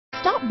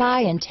Stop by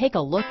and take a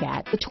look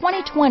at the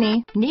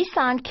 2020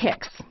 Nissan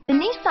Kicks. The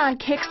Nissan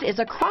Kicks is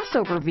a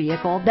crossover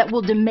vehicle that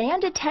will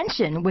demand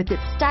attention with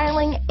its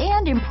styling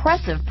and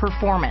impressive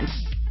performance.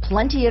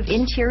 Plenty of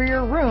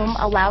interior room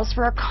allows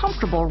for a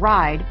comfortable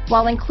ride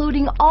while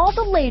including all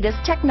the latest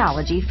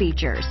technology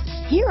features.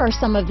 Here are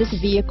some of this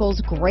vehicle's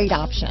great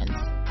options: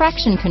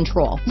 traction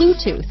control,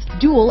 Bluetooth,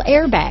 dual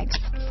airbags,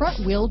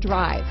 front wheel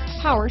drive,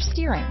 power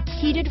steering,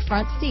 heated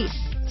front seats,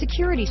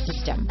 security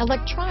system,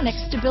 electronic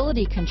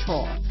stability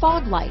control,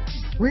 fog lights,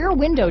 rear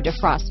window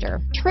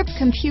defroster, trip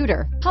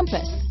computer,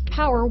 compass,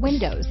 power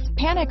windows,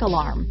 panic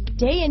alarm,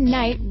 day and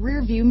night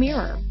rear view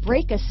mirror,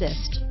 brake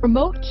assist,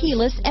 remote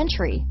keyless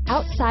entry,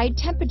 outside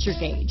temperature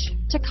gauge,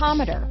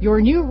 tachometer. Your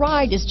new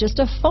ride is just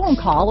a phone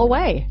call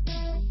away.